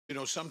You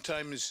know,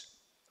 sometimes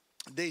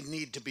they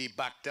need to be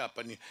backed up,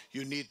 and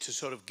you need to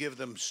sort of give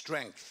them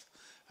strength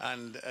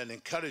and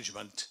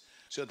encouragement.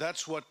 So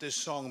that's what this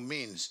song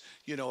means.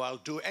 You know, I'll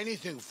do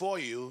anything for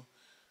you,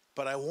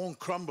 but I won't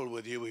crumble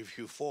with you if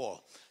you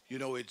fall. You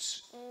know,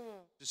 it's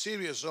a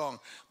serious song,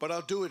 but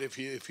I'll do it if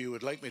you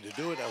would like me to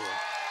do it, I will.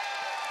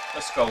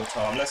 Let's go,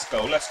 Tom. Let's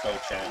go, champ.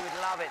 You would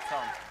love it,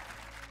 Tom.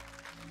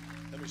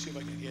 Let me see if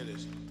I can hear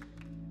this.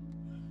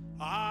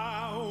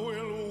 I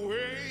will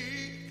wake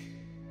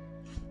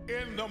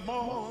in the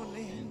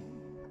morning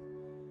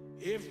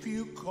if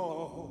you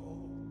call.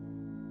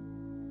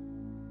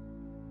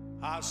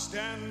 I'll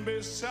stand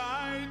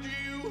beside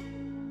you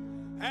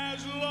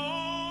as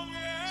long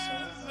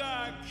as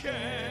I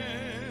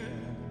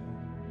can.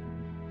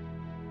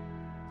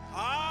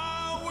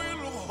 I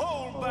will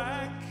hold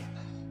back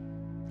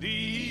the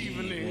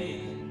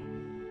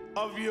evening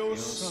of your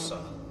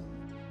sun,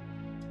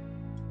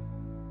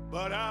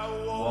 but I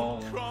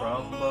won't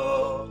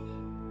crumble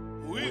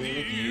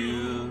with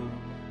you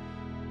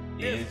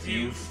if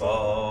you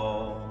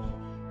fall.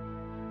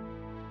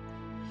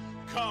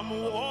 Come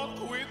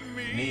walk with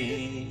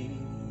me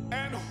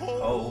and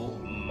hold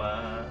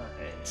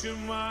to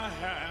my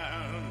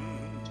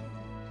hand.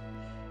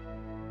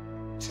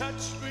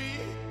 Touch me,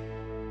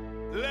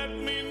 let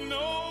me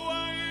know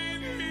I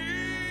ain't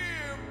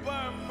here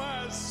by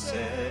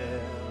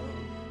myself.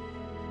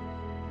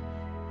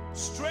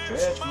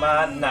 Stretch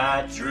my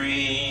night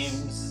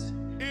dreams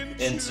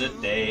into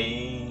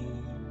day.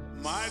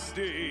 My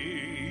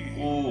day.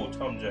 Ooh,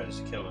 Tom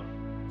Jones, killer.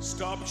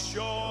 Stop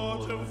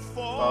short of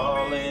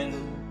falling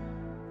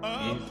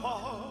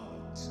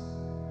apart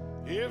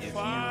if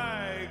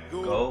I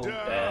go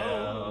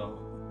down.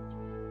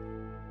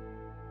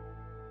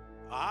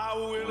 I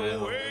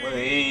will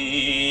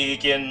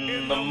wake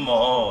in the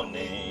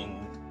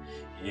morning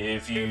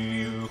if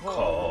you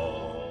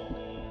call.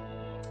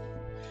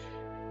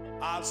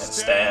 I'll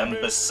Stand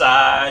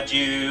beside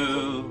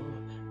you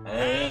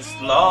as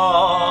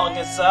long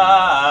as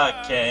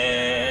I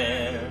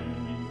can.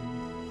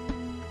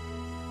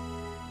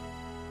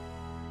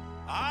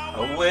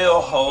 I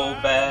will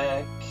hold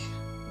back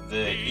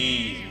the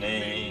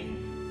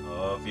evening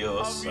of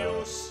your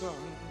sun,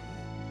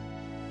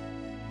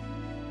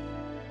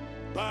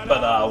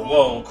 but I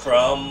won't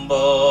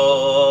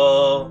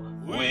crumble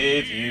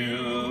with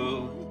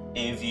you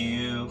if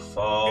you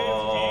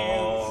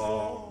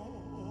fall.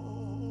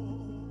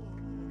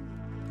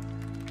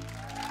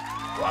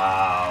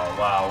 Wow.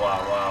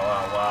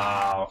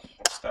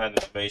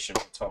 Standing ovation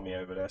for Tommy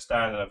over there.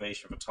 Standing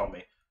ovation for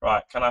Tommy.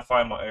 Right, can I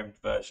find my own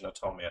version of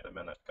Tommy at the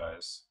minute,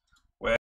 guys?